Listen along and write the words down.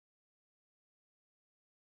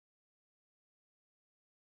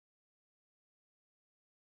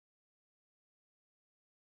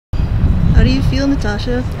How do you feel,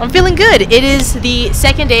 Natasha? I'm feeling good. It is the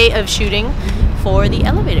second day of shooting for the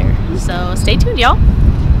elevator. So stay tuned, y'all.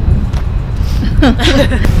 Are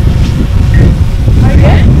you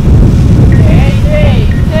good? 3,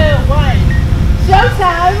 2, 1.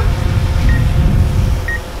 Showtime!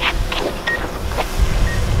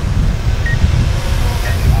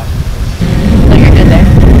 Oh, you're good there.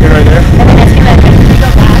 You're right there?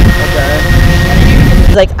 Okay.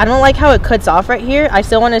 Like, I don't like how it cuts off right here. I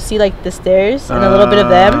still want to see like the stairs and a little bit of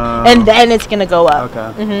them, and then it's gonna go up.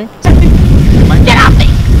 Okay. Get off me!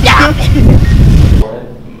 Get off me!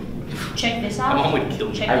 Check this out. My mom would kill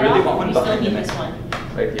me. Check I it really out. want one We still behind need the this one.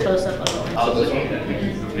 Right here. Close up a little. Oh, this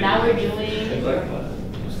one? Now we're doing.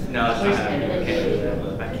 No, it's Where's not. I Canada? can't do that.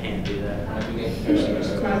 I can't do that.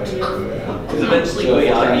 Because eventually,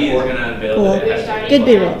 VIDE is going to unveil Cool. it. Good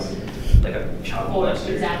B-roll. Like a chocolate.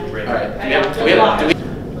 Forward, exactly. Right. Right. Do we have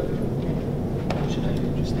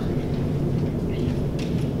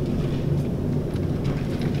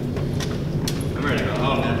I'm ready to go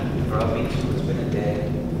home, man. Bro, me too. It's been a day.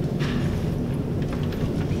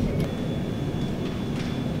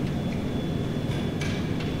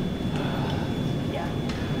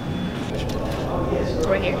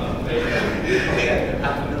 Right here.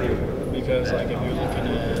 I'm familiar with it. Because like if you're looking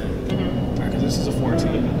at, because this is a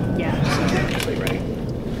 14. Yeah. So, right.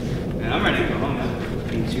 Man, I'm ready to go home, man.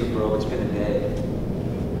 Me too, bro. It's been a day.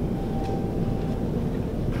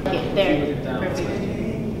 Okay, there. Perfect.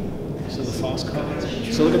 So the false color.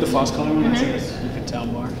 So look at the false color one. You can tell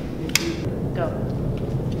more. Go.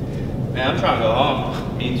 Man, I'm trying to go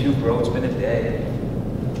home. Me too, bro. It's been a day.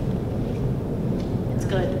 It's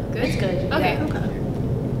good. Good? It's good. Okay. Yeah.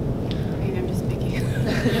 Maybe I'm just picky.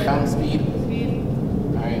 Down speed. Speed.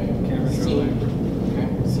 Alright. Camera Scene. Okay.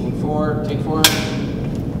 Scene 4. Take 4.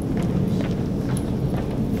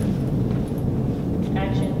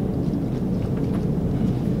 Action.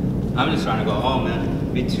 I'm just trying to go home,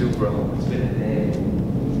 man. Me too, bro. It's been a day.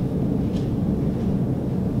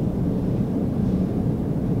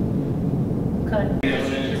 Cut.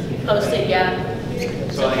 Post it,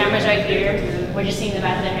 yeah. So camera's right here. We're just seeing the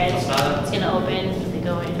back of their heads. It's gonna open. They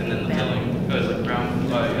go in. And then the bam. filling goes like brown.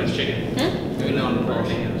 It's chicken. Even though the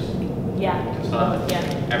everything is Yeah. Stop. Yeah.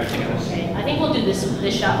 everything else. Okay. I think we'll do this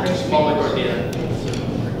shot first. Small like tortilla.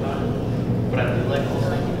 But I do like all of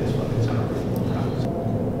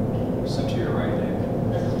So to your right, Nick.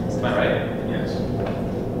 Am I right? Yes.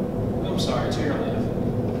 I'm sorry, to your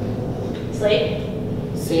left. Slate.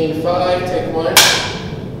 Scene 5. Take 1.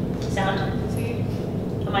 Sound. See?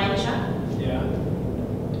 Am I in the shot? Yeah.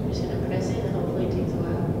 I'm just gonna press it and hopefully it takes a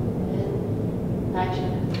while. And action.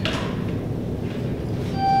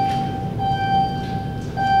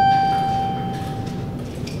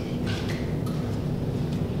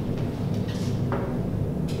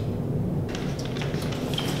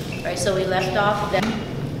 Right, so we left off that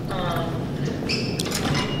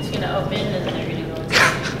it's gonna open and then they're gonna go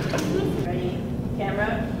inside. Ready?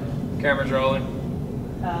 Camera, Camera's rolling.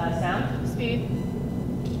 sound, Speed.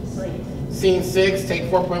 slate, Scene 6. Take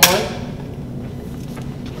 4.1.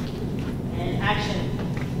 and action.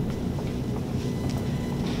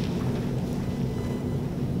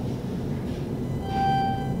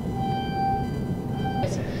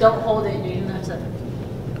 Don't hold it, dude. You don't have to.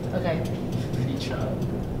 Okay. Feet shot.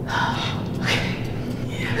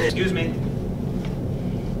 Excuse me.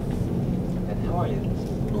 How are you?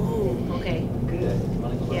 Ooh, okay. Good. You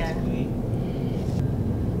want to go Yeah. back to me?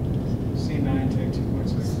 Scene 9, take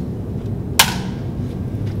 2.6.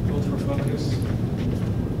 Hold for focus.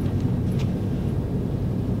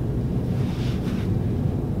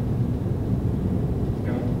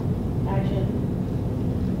 Go. Action.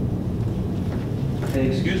 Hey,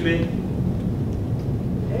 excuse me.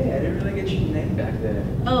 Hey, I didn't really get your name back there.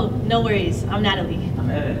 Oh, no worries. I'm Natalie. I'm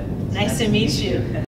Evan. It's Nice to meet you.